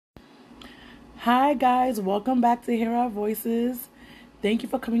Hi, guys. Welcome back to Hear Our Voices. Thank you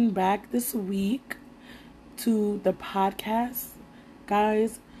for coming back this week to the podcast.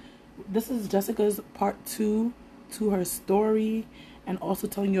 Guys, this is Jessica's part two to her story and also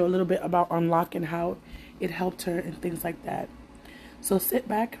telling you a little bit about Unlock and how it helped her and things like that. So sit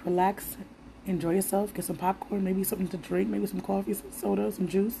back, relax, enjoy yourself, get some popcorn, maybe something to drink, maybe some coffee, some soda, some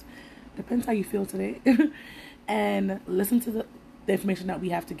juice. Depends how you feel today. And listen to the information that we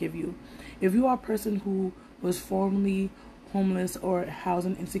have to give you. If you are a person who was formerly homeless or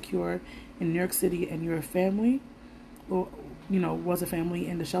housing insecure in New York City and you're a family, or was a family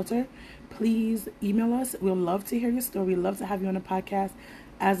in the shelter, please email us. We'll love to hear your story. We'd love to have you on the podcast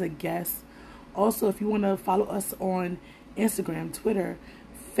as a guest. Also, if you want to follow us on Instagram, Twitter,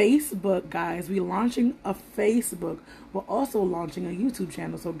 Facebook, guys, we're launching a Facebook. We're also launching a YouTube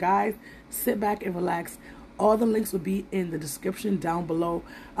channel. So, guys, sit back and relax. All the links will be in the description down below.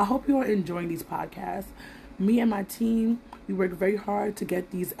 I hope you are enjoying these podcasts. Me and my team, we work very hard to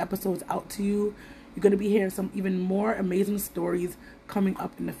get these episodes out to you. You're going to be hearing some even more amazing stories coming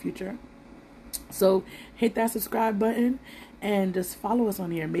up in the future. So hit that subscribe button and just follow us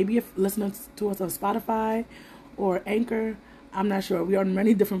on here. Maybe if listening to us on Spotify or Anchor, I'm not sure. We are on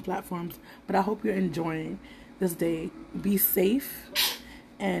many different platforms, but I hope you're enjoying this day. Be safe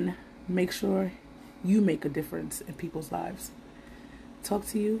and make sure you make a difference in people's lives. Talk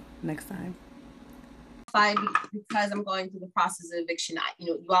to you next time. Because I'm going through the process of eviction,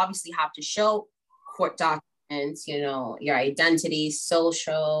 you obviously have to show court documents, your identity,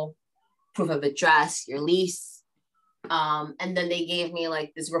 social, proof of address, your lease. And then they gave me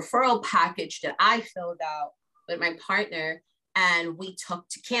like this referral package that I filled out with my partner, and we took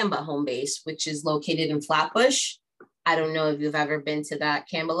to Canba Home Base, which is located in Flatbush. I don't know if you've ever been to that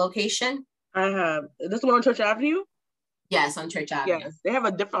Canba location. I have. Is this the one on Church Avenue? Yes, on Church Avenue. Yes, they have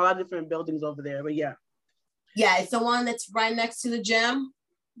a lot of different buildings over there, but yeah. Yeah, it's the one that's right next to the gym.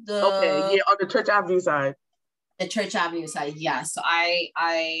 On the Church Avenue side. The Church Avenue side, yeah. So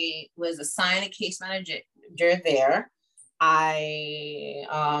I was assigned a case manager there. I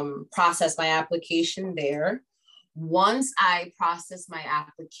processed my application there. Once I processed my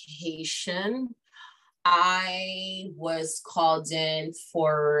application, I was called in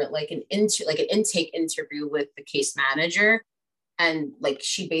for like an intake interview with the case manager. And like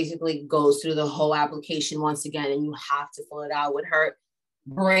she basically goes through the whole application once again, and you have to fill it out with her.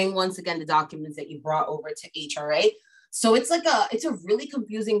 Bring once again the documents that you brought over to HRA. So it's a really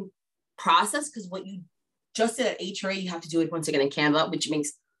confusing process, because what you just did at HRA, you have to do it once again in Canva, which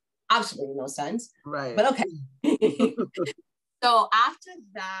makes absolutely no sense. Right. But okay. So after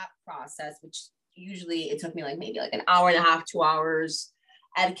that process, which usually it took me maybe an hour and a half, 2 hours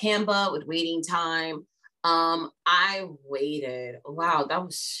at Canva with waiting time. I waited. Wow, that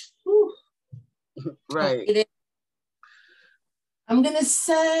was right. I'm gonna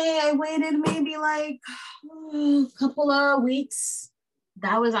say I waited maybe a couple of weeks.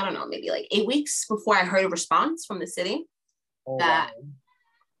 That was, I don't know, maybe 8 weeks before I heard a response from the city that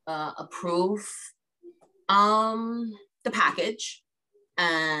approved the package.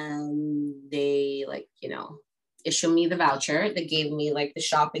 And they issued me the voucher. They gave me the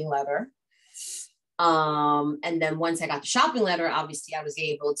shopping letter. And then once I got the shopping letter, obviously I was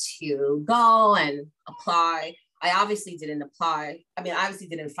able to go and apply. I obviously didn't apply. I mean, I obviously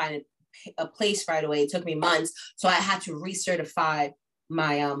didn't find a place right away. It took me months. So I had to recertify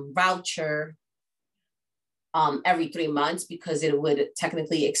my voucher every 3 months, because it would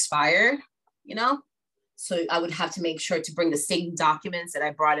technically expire, So I would have to make sure to bring the same documents that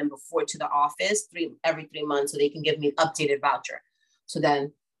I brought in before to the office every 3 months, so they can give me an updated voucher. So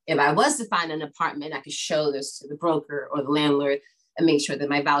then if I was to find an apartment, I could show this to the broker or the landlord and make sure that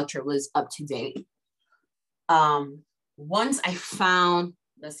my voucher was up to date. Once I found,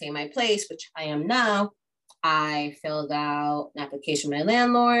 let's say, my place, which I am now, I filled out an application with my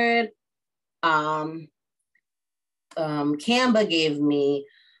landlord. Canva gave me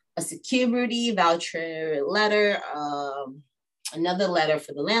a security voucher letter, another letter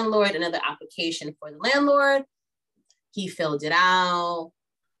for the landlord, another application for the landlord. He filled it out.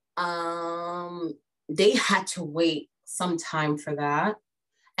 They had to wait some time for that.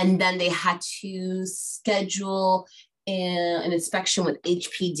 And then they had to schedule an inspection with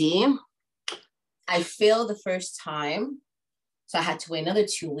HPD. I failed the first time, so I had to wait another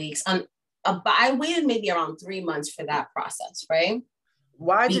 2 weeks. I waited maybe around 3 months for that process, right?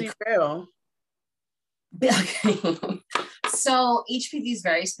 Why did you fail? Okay. So HPD is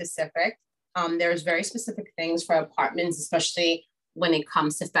very specific. There's very specific things for apartments, especially when it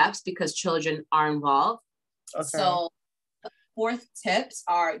comes to thefts, because children are involved. Okay. So fourth tips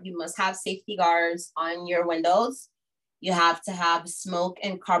are you must have safety guards on your windows. You have to have smoke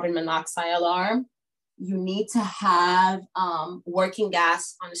and carbon monoxide alarm. You need to have working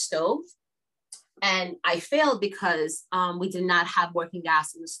gas on the stove. And I failed because we did not have working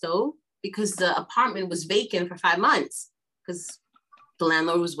gas in the stove because the apartment was vacant for 5 months because the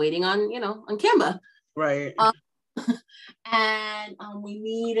landlord was waiting on, on Canva. Right. And we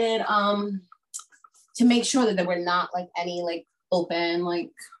needed to make sure that there were not like any like open like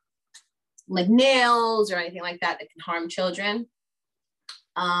nails or anything like that can harm children.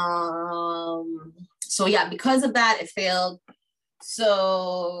 So yeah, because of that, it failed.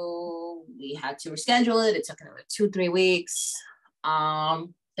 So we had to reschedule it. It took another 2-3 weeks.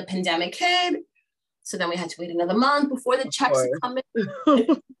 The pandemic hit. So then we had to wait another month before the checks would come in.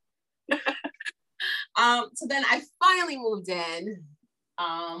 So then I finally moved in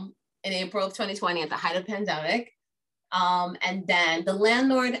April of 2020 at the height of the pandemic. And then the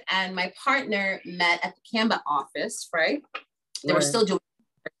landlord and my partner met at the Canva office, right? They were still doing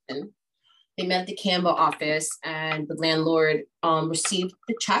it. They met at the Canva office and the landlord received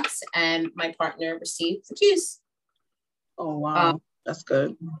the checks and my partner received the keys. Oh, wow. That's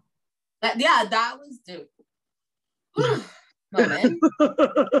good. That was the moment.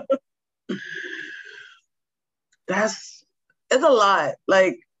 It's a lot.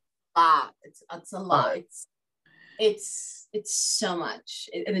 Like, it's a lot. It's so much.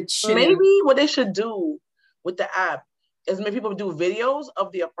 And it should maybe what they should do with the app is make people do videos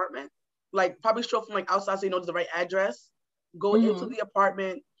of the apartment. Like probably show from like outside so you know it's the right address. Go into the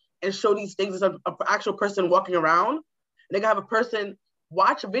apartment and show these things as an actual person walking around. And they can have a person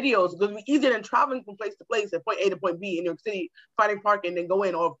watch videos because it's easier than traveling from place to place at point A to point B in New York City, finding parking, then go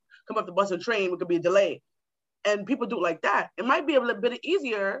in or come up the bus or train, which could be a delay. And people do it like that. It might be a little bit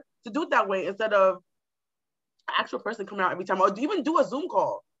easier to do it that way instead of an actual person coming out every time. Or even do a Zoom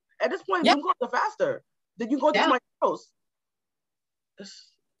call. At this point, Zoom calls are faster. Then you go to my house.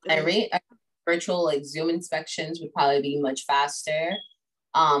 Virtual like Zoom inspections would probably be much faster.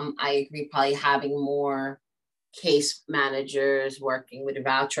 I agree, probably having more case managers working with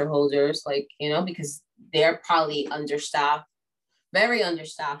voucher holders, like, because they're probably understaffed, very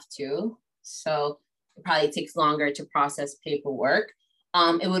understaffed too. So it probably takes longer to process paperwork.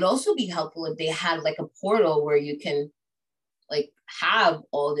 It would also be helpful if they had like a portal where you can like have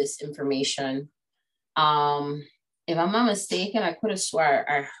all this information. If I'm not mistaken, I could have swear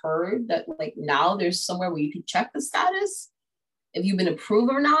I heard that like now there's somewhere where you can check the status if you've been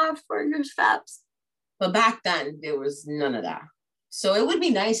approved or not for your steps. But back then there was none of that. So it would be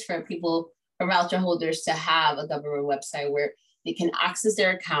nice for voucher holders to have a government website where they can access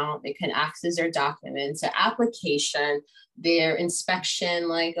their account, they can access their documents, their application, their inspection,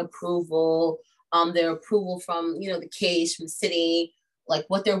 like approval, their approval from, the case from the city, like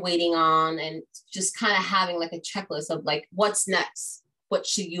what they're waiting on, and just kind of having like a checklist of like, what's next? What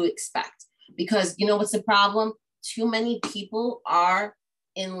should you expect? Because what's the problem? Too many people are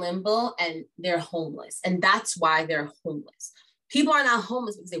in limbo and they're homeless. And that's why they're homeless. People are not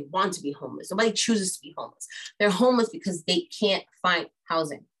homeless because they want to be homeless. Nobody chooses to be homeless. They're homeless because they can't find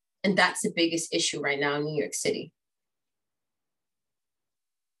housing. And that's the biggest issue right now in New York City.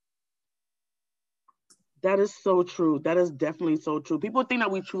 That is so true. That is definitely so true. People think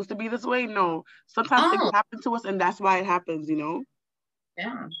that we choose to be this way. No, sometimes things happen to us and that's why it happens, Yeah.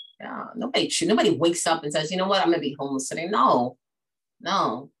 Nobody wakes up and says, you know what, I'm going to be homeless today. No.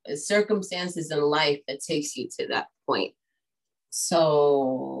 It's circumstances in life that takes you to that point.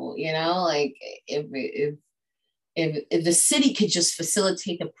 So, like if the city could just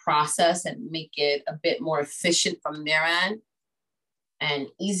facilitate the process and make it a bit more efficient from their end and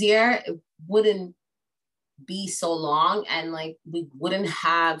easier, it wouldn't be so long, and like we wouldn't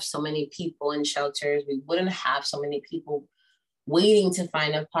have so many people in shelters. We wouldn't have so many people waiting to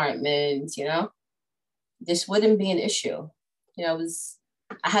find apartments. This wouldn't be an issue. I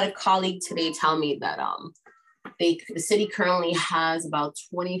had a colleague today tell me that the city currently has about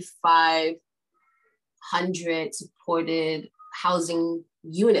 2,500 supported housing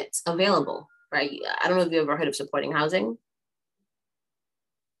units available, right? I don't know if you've ever heard of supporting housing.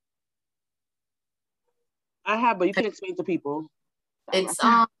 I have, but you can explain to people. It's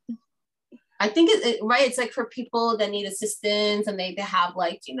I think it's like for people that need assistance and they have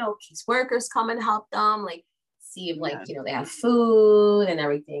like, case workers come and help them, like see if like, they have food and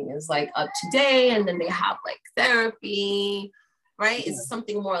everything is like up to date, and then they have like therapy, right? It's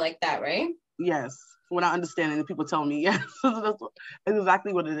something more like that, right? Yes. When I understand it, and people tell me, yes, that's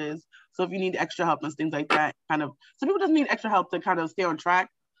exactly what it is. So if you need extra help and things like that, some people just need extra help to kind of stay on track.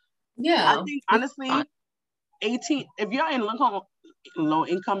 Yeah. I think honestly, 18, if you're in low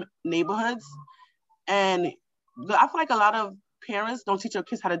income neighborhoods, and I feel like a lot of parents don't teach their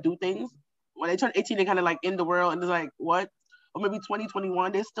kids how to do things. When they turn 18, they kind of like in the world and it's like, what? Or maybe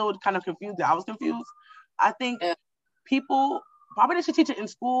 2021, they're still kind of confused. I was confused. I think people probably they should teach it in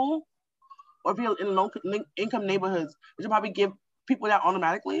school, or if you're in low income neighborhoods, they should probably give people that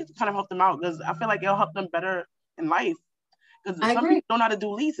automatically to kind of help them out, because I feel like it'll help them better in life. Because some people don't know how to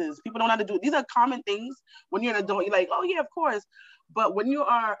do leases. People don't know how to do, these are common things. When you're an adult, you're like, oh yeah, of course. But when you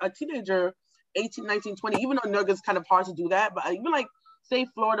are a teenager, 18, 19, 20, even though New York is kind of hard to do that, but even like, say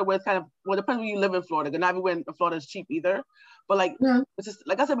Florida, where it's kind of, well, it depends where you live in Florida, because not everywhere in Florida is cheap either. But like,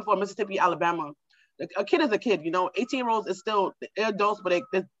 like I said before, Mississippi, Alabama, like a kid is a kid, 18-year-olds is still, they're adults, but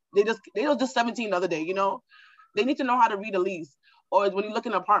they just 17 the other day, They need to know how to read a lease. Or when you look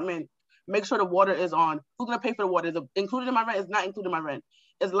in an apartment, make sure the water is on. Who's gonna pay for the water? Is it included in my rent? It's not included in my rent.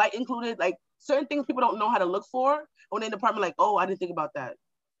 Is light included? Like certain things people don't know how to look for when they're in the apartment, like, oh, I didn't think about that.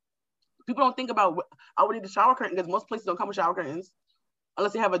 People don't think about, I would need the shower curtain, because most places don't come with shower curtains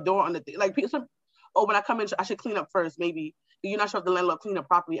unless they have a door on the thing. Like people, oh, when I come in, I should clean up first, maybe. You're not sure if the landlord cleaned up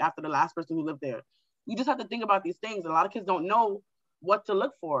properly after the last person who lived there. You just have to think about these things. A lot of kids don't know what to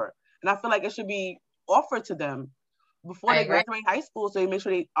look for. And I feel like it should be offered to them before they graduate high school, so you make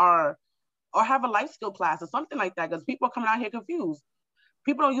sure they are, or have a life skill class or something like that, because people are coming out here confused.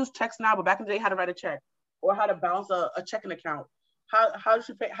 People don't use checks now, but back in the day, how to write a check or how to balance a checking account. How you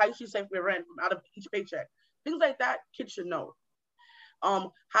should pay, how you should save for your rent from out of each paycheck. Things like that, kids should know.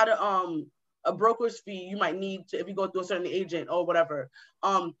 How to a broker's fee you might need to, if you go through a certain agent or whatever.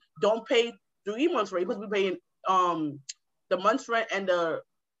 Don't pay 3 months rent. You're supposed to be paying the month's rent and the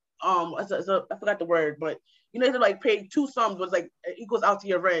I forgot the word, but you have to like pay 2 sums, but it's like it equals out to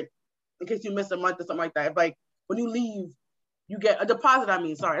your rent in case you miss a month or something like that. If like when you leave, you get a deposit.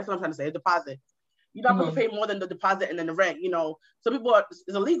 Sorry, that's what I'm trying to say. A deposit. You're not supposed to pay more than the deposit and then the rent. Some people it's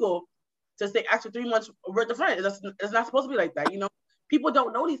illegal to stay extra 3 months worth of rent. It's not supposed to be like that. People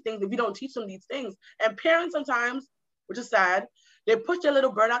don't know these things if you don't teach them these things. And parents sometimes, which is sad, they push their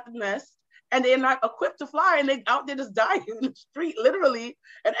little bird out the nest and they're not equipped to fly, and they out there just dying in the street, literally,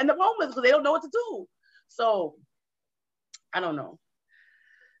 and end up homeless because they don't know what to do. So I don't know.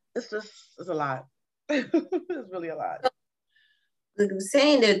 It's a lot. It's really a lot. Like I was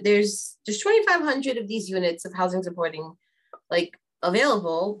saying, that there's 2,500 of these units of housing supporting like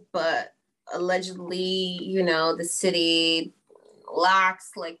available, but allegedly, the city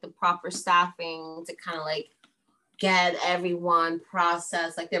lacks like the proper staffing to kind of like get everyone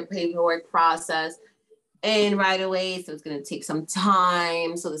processed, like their paperwork processed in right away. So it's going to take some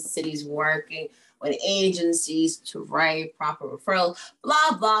time. So the city's working with agencies to write proper referrals,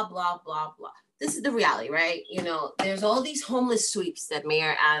 blah, blah, blah, blah, blah. This is the reality, right? There's all these homeless sweeps that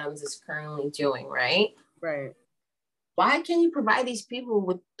Mayor Adams is currently doing, right? Right. Why can't you provide these people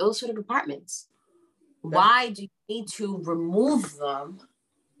with those sort of apartments? Why do you need to remove them,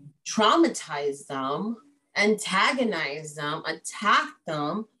 traumatize them, antagonize them, attack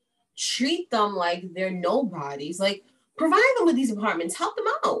them, treat them like they're nobodies? Like, provide them with these apartments, help them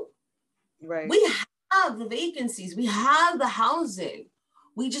out. Right. We have the vacancies, we have the housing.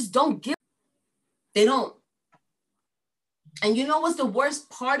 We just don't give. They don't. And you know what's the worst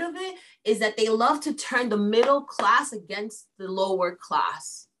part of it? Is that they love to turn the middle class against the lower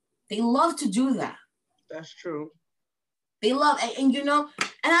class. They love to do that. That's true. They love, and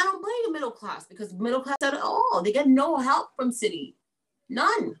I don't blame the middle class, because the middle class at all, they get no help from city.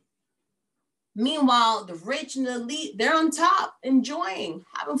 None. Meanwhile, the rich and the elite, they're on top, enjoying,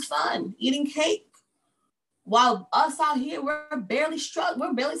 having fun, eating cake. While us out here, we're barely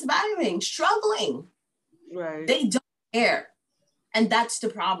surviving, struggling. Right. They don't care. And that's the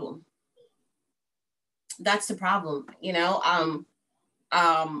problem. That's the problem,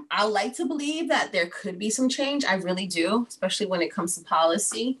 I like to believe that there could be some change. I really do, especially when it comes to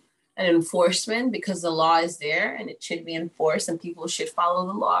policy and enforcement, because the law is there and it should be enforced and people should follow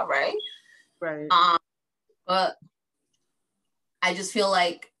the law, right? Right. But I just feel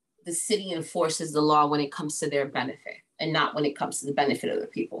like the city enforces the law when it comes to their benefit and not when it comes to the benefit of the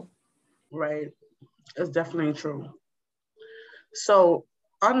people. Right. It's definitely true. So,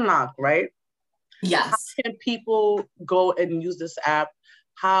 Unlock, right? Yes. How can people go and use this app?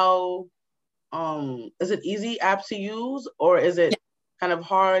 How is it easy app to use, or is it kind of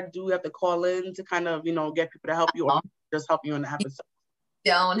hard? Do you have to call in to kind of get people to help you, or just help you in the app itself?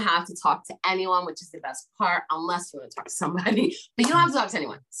 Don't have to talk to anyone, which is the best part, unless you want to talk to somebody, but you don't have to talk to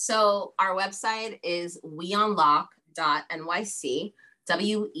anyone. So our website is weunlock.nyc,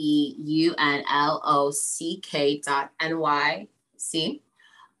 weunlock.nyc.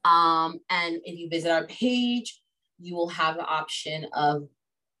 And if you visit our page, you will have the option of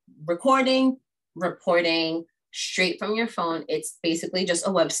reporting straight from your phone. It's basically just a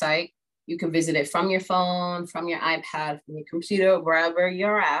website. You can visit it from your phone, from your iPad, from your computer, wherever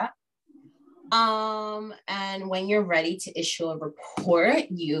you're at. And when you're ready to issue a report,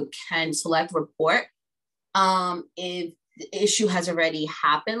 you can select report. If the issue has already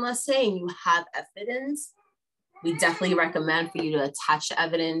happened, let's say, and you have evidence, we definitely recommend for you to attach the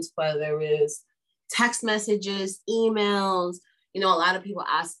evidence, whether it is text messages, emails. You know, a lot of people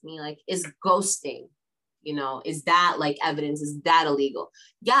ask me, like, is ghosting, you know, is that like evidence? Is that illegal?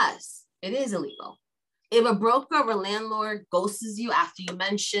 Yes, it is illegal. If a broker or a landlord ghosts you after you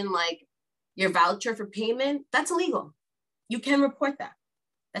mention like your voucher for payment, that's illegal. You can report that.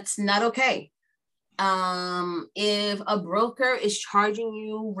 That's not okay. If a broker is charging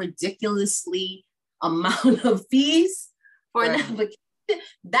you ridiculously amount of fees for an application,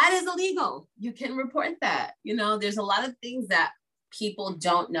 that is illegal. You can report that. You know, there's a lot of things that people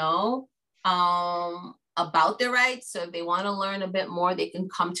don't know about their rights. So if they want to learn a bit more, they can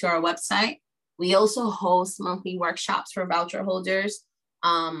come to our website. We also host monthly workshops for voucher holders.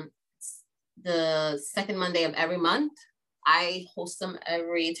 The second Monday of every month. I host them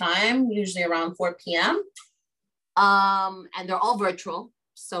every time, usually around 4 p.m. And they're all virtual,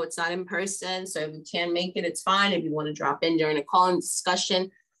 so it's not in person. So if you can't make it, it's fine. If you want to drop in during a call and discussion,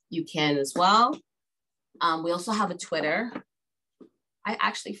 you can as well. We also have a Twitter. I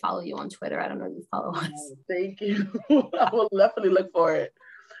actually follow you on Twitter. I don't know if you follow us. Oh, thank you. I will definitely look for it.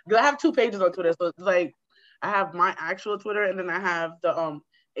 Because I have 2 pages on Twitter. So it's like I have my actual Twitter and then I have the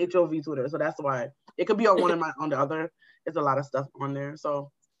HOV Twitter. So that's why. It could be on one of my on the other. There's a lot of stuff on there.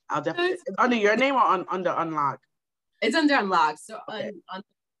 So I'll definitely, it's under your name or under Unlock? It's under Unlock. So okay.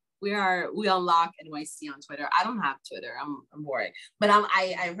 We Unlock NYC on Twitter. I don't have Twitter. I'm boring. But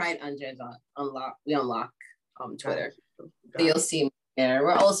I write under Unlock. We Unlock Twitter. So you'll see me there.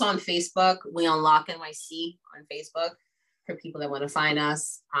 We're also on Facebook. We Unlock NYC on Facebook for people that want to find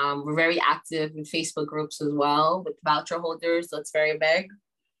us. We're very active in Facebook groups as well with voucher holders. That's very big.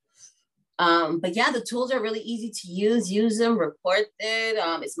 But yeah, the tools are really easy to use. Use them, report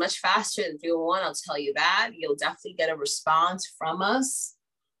it. It's much faster than 301. I'll tell you that. You'll definitely get a response from us.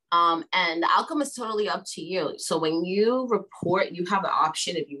 And the outcome is totally up to you. So when you report, you have the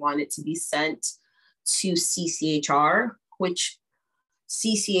option if you want it to be sent to CCHR, which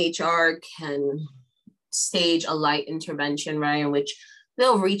CCHR can stage a light intervention, right? In which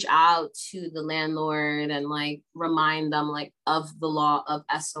they'll reach out to the landlord and like remind them like of the law of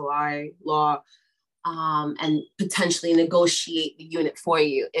SOI law, and potentially negotiate the unit for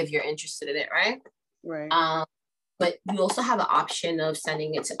you if you're interested in it, right? Right. But you also have the option of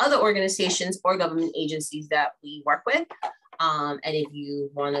sending it to other organizations or government agencies that we work with. And if you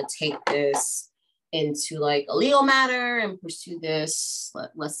want to take this into like a legal matter and pursue this,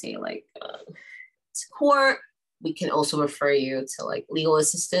 let's say like to court, we can also refer you to like legal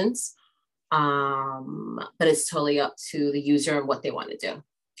assistance. But it's totally up to the user and what they want to do.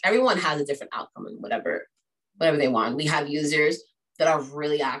 Everyone has a different outcome and whatever they want. We have users that are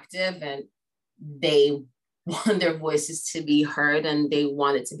really active and they want their voices to be heard and they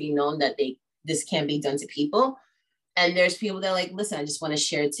want it to be known that this can be done to people. And there's people that are like, listen, I just want to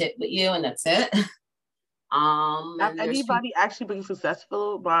share a tip with you and that's it. Has anybody actually been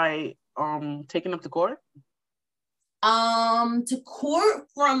successful by taking up to court? To court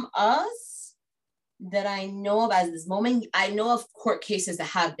from us that I know of as this moment, I know of court cases that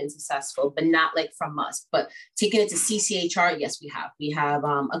have been successful, but not like from us. But taking it to CCHR, yes, we have. We have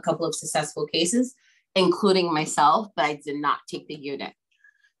a couple of successful cases, including myself, but I did not take the unit.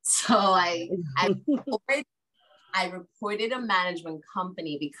 So I reported a management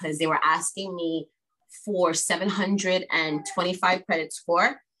company because they were asking me for 725 credit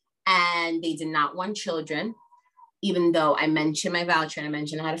score, and they did not want children, even though I mentioned my voucher and I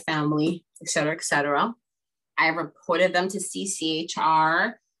mentioned I had a family, et cetera, et cetera. I reported them to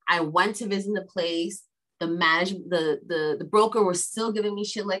CCHR. I went to visit the place. The broker was still giving me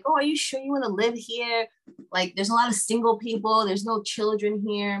shit like, oh, are you sure you want to live here? Like, there's a lot of single people. There's no children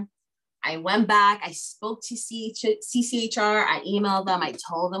here. I went back. I spoke to CCHR. I emailed them. I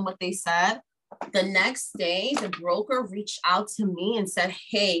told them what they said. The next day, the broker reached out to me and said,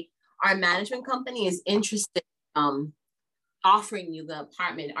 hey, our management company is interested offering you the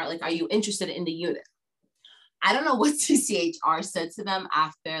apartment. Are you interested in the unit? I don't know what CCHR said to them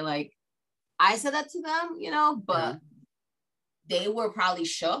after like I said that to them, but they were probably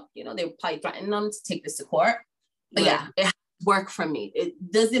shook. They were probably threatening them to take this to court. But yeah, it worked for me.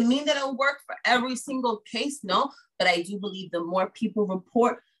 It doesn't mean that it'll work for every single case, no. But I do believe the more people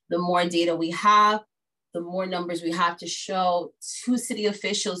report, the more data we have, the more numbers we have to show to city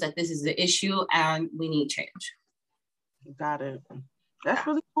officials that this is the issue and we need change. Got it. That's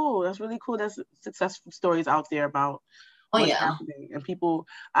really cool. That's really cool. There's successful stories out there about what's happening. And people,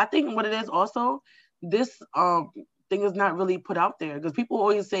 I think what it is also, this thing is not really put out there, because people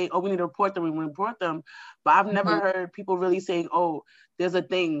always say, oh, we need to report them, we want to report them. But I've never heard people really saying, oh, there's a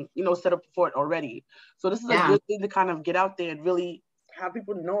thing, set up for it already. So this is a good thing to kind of get out there and really have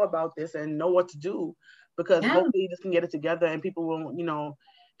people know about this and know what to do, because hopefully this can get it together and people will,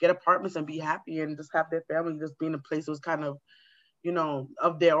 get apartments and be happy and just have their family just be in a place that was kind of,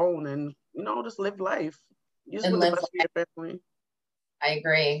 of their own, and, just live life. You just want the best for your family. I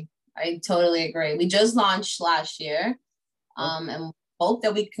agree. I totally agree. We just launched last year, and hope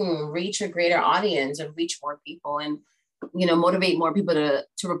that we can reach a greater audience and reach more people and, motivate more people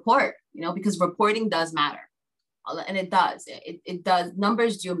to report, because reporting does matter. And it does. It does.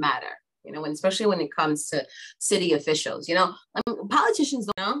 Numbers do matter, and especially when it comes to city officials, politicians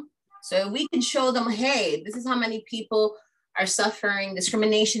don't know. So if we can show them, hey, this is how many people are suffering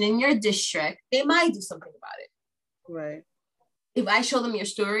discrimination in your district, they might do something about it. Right. If I show them your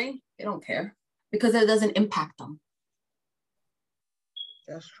story, they don't care because it doesn't impact them.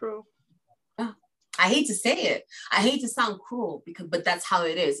 That's true. Yeah. I hate to say it. I hate to sound cruel but that's how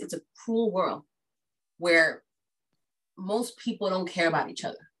it is. It's a cruel world where most people don't care about each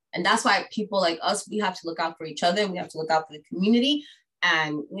other. And that's why people like us, we have to look out for each other. We have to look out for the community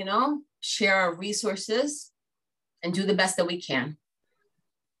and, share our resources and do the best that we can.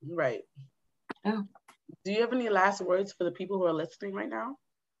 Right. Yeah. Do you have any last words for the people who are listening right now?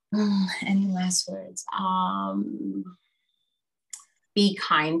 Any last words? Be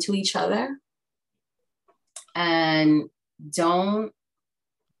kind to each other and don't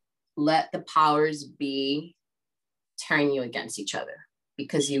let the powers be turn you against each other,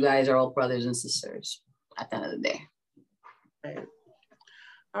 because you guys are all brothers and sisters at the end of the day. Right.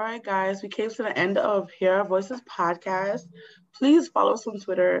 All right, guys, we came to the end of Hear Our Voices podcast. Please follow us on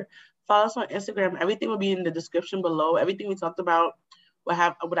Twitter, follow us on Instagram. Everything will be in the description below. Everything we talked about, what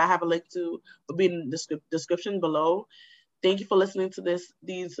I have a link to, will be in the description below. Thank you for listening to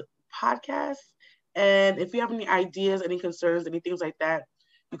these podcasts. And if you have any ideas, any concerns, any things like that,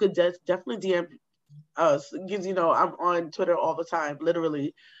 you could definitely DM us, because I'm on Twitter all the time,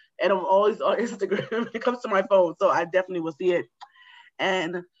 literally, and I'm always on Instagram when it comes to my phone, so I definitely will see it.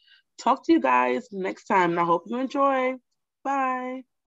 And talk to you guys next time, and I hope you enjoy. Bye.